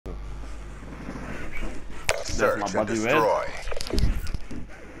there's my Search and buddy destroy. Red.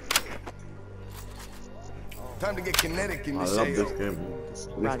 Time to get kinetic in I this love AO. this game. This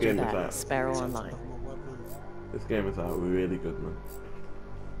Roger game is that. Sparrow online. This game is really good, man.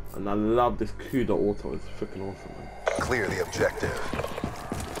 And I love this CUDA auto. It's freaking awesome, man. Clear the objective.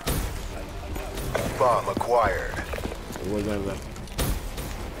 Bomb acquired. We're going there.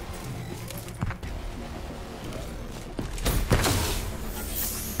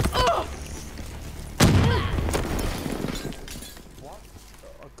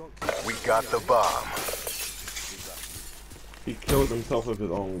 We got the bomb. He killed himself with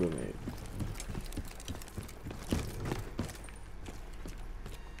his own grenade.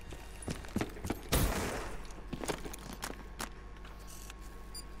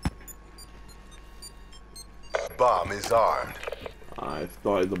 Bomb is armed. I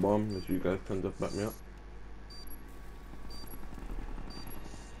started the bomb, if you guys can just back me up.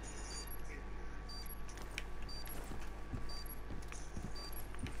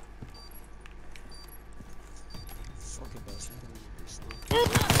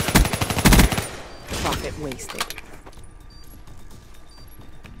 Profit wasted.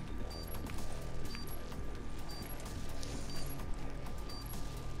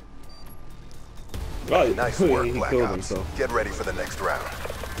 Right, Nice he work, Black killed Ops. himself. Get ready for the next round.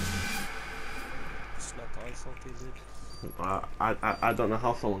 I don't know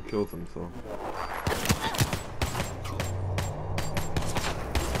how someone kills him, so.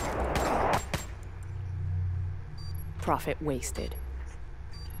 Profit wasted.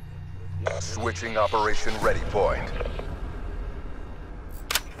 Switching operation ready point.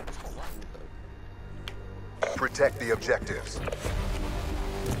 Protect the objectives.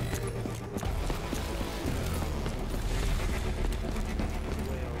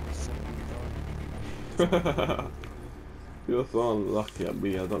 You're so unlucky at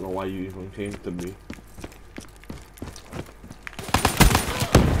B. I don't know why you even came to B.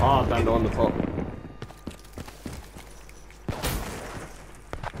 Ah, damn, they're on the top.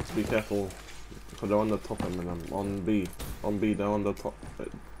 Be careful, because they're on the top and I'm on B. On B, they're on the top.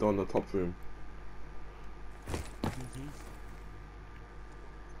 They're on the top room.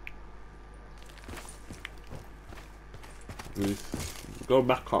 Goose, go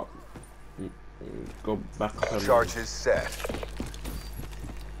back up. Go back up. And Charges set.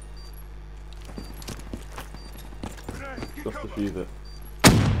 just defuse it.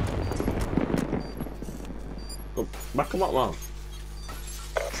 Go back him up, man.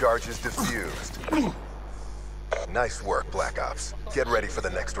 Charges diffused. Nice work, Black Ops. Get ready for the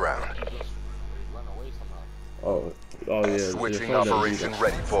next round. Oh yeah. Switching operation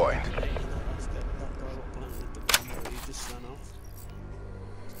ready point.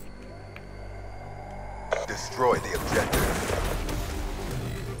 Destroy the objective.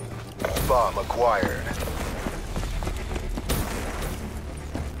 Bomb acquired.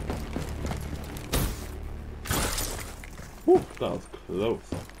 Whew, that was close.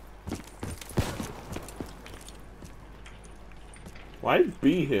 Why is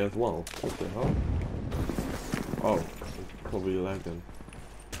B here as well? What the hell? Oh, it's probably lagging.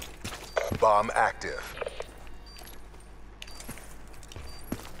 Bomb active.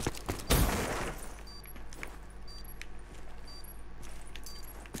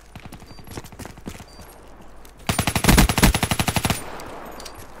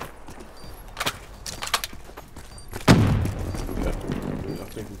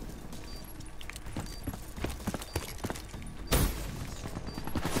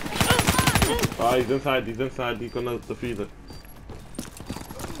 Ah, he's inside, he's gonna defeat it.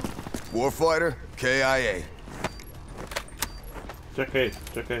 Warfighter, KIA. Check A.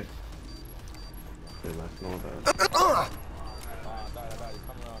 Okay, nice, no that.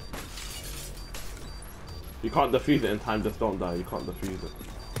 You can't defeat it in time, just don't die, you can't defeat it.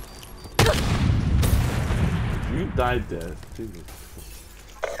 You died there, Jesus.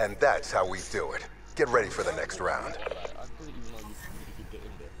 And that's how we do it. Get ready for the next round.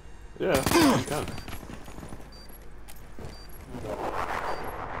 Yeah, you can.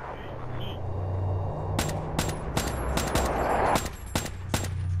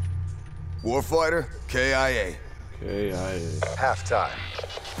 Warfighter, KIA. Halftime.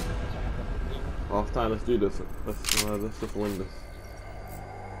 Half time, let's do this. Let's just win this.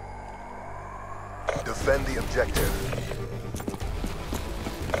 Defend the objective.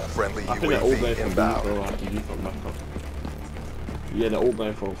 Friendly I think they're all going UAV for B, inbound. so I have to do some backup. Yeah, they're all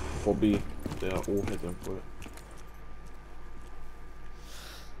going for B. They are all heading for it.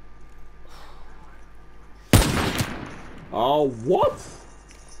 Oh, what?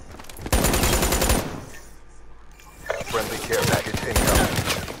 Friendly care package incoming.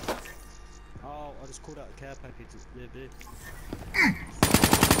 just called out a care package near B.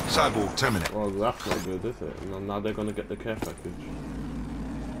 Cyborg terminate. Well, that's not good, is it? Now they're gonna get the care package.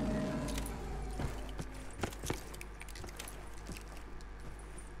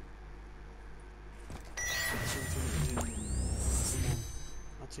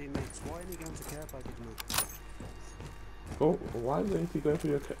 Our teammates, why are you going to care package, man? Oh, why isn't he going for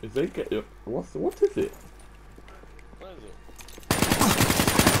your care? Is they get your what is it? Where is it?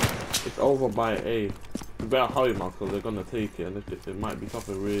 It's over by A. You better hurry, man, because they're gonna take it, and it might be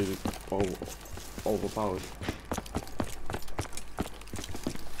something really overpowered.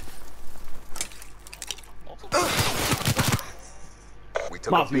 We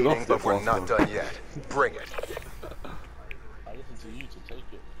took a beating, but we're not done yet. Bring it. I listen to you to take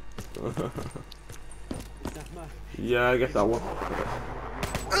it. Yeah, I guess that was.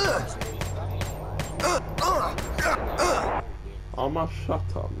 Oh man, shut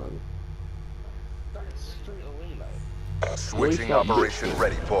up, man. That's straight away, like. Switching operation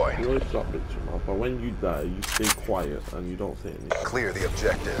ready point. You always stop bitching, man, but when you die, you stay quiet and you don't say anything. Clear the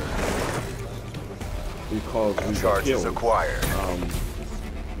objective. Because we got Charges killed. acquired.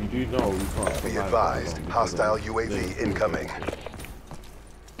 You do know we can't Be survive advised, that long hostile because of UAV the- incoming.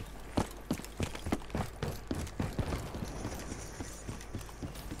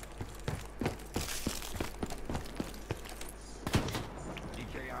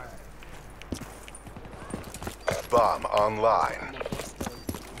 Bomb online.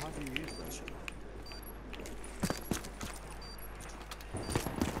 How do you use that shit?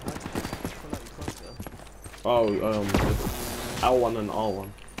 Pull out your crossbow. Oh, L1 and R1.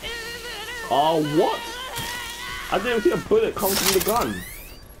 Oh, what? I didn't see a bullet come from the gun.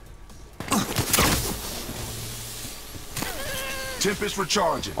 Tempest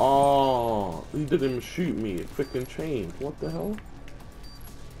recharging. Oh, he didn't even shoot me. It freaking changed. What the hell?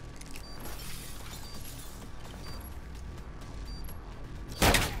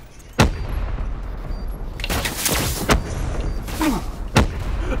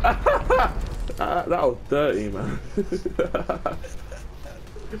 That was dirty, man.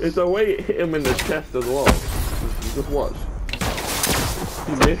 It's the way it hit him in the chest as well. Just watch.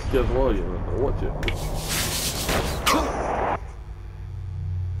 He missed you as well, you know. Watch it.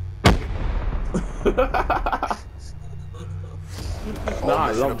 All I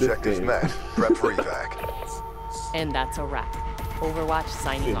mission love this objectives game. met. Prep for evac. And that's a wrap. Overwatch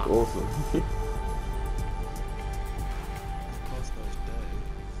signing It's off. awesome. Crossbow's dirty.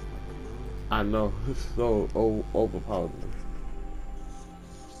 I know. It's so overpowered, man.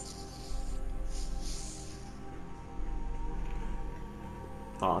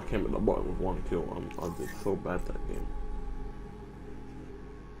 Oh, I came at the bottom with 1 kill. I did so bad that game.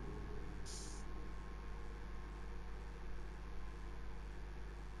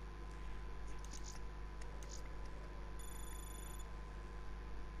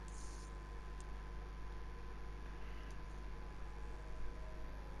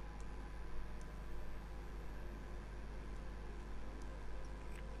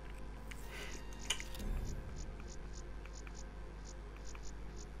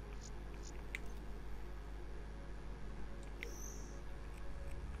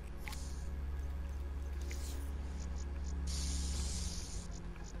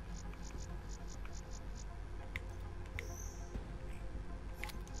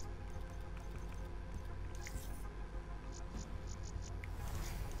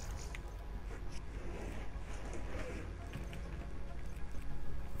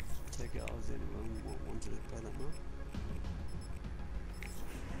 Take it, I was the only one who wanted to play that map.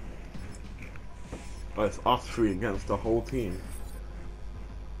 But it's us 3 against the whole team.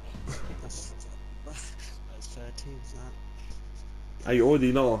 That's fair teams, that. And you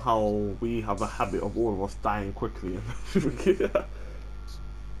already know how we have a habit of all of us dying quickly.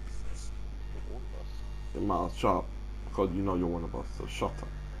 Miles, shut up. Because you know you're one of us, so shut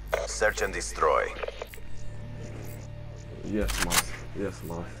up. Search and destroy. Yes, Miles. Yes,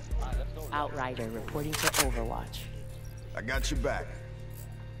 Miles. Outrider reporting for Overwatch. I got your back.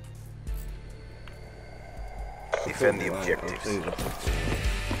 Defend the I'll objectives. say that.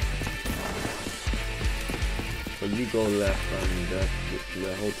 So you go left and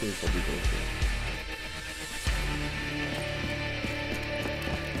the whole team probably goes left.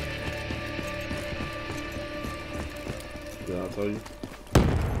 Did I tell you?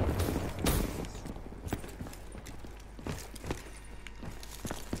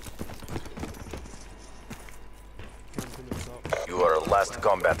 Camping up top. You are a last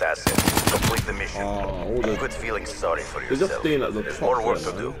combat asset. Complete the mission. Oh, all the Quit feeling sorry for they're just yourself. staying at the There's top. more work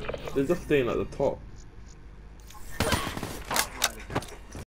there, to do. man. They're just staying at the top.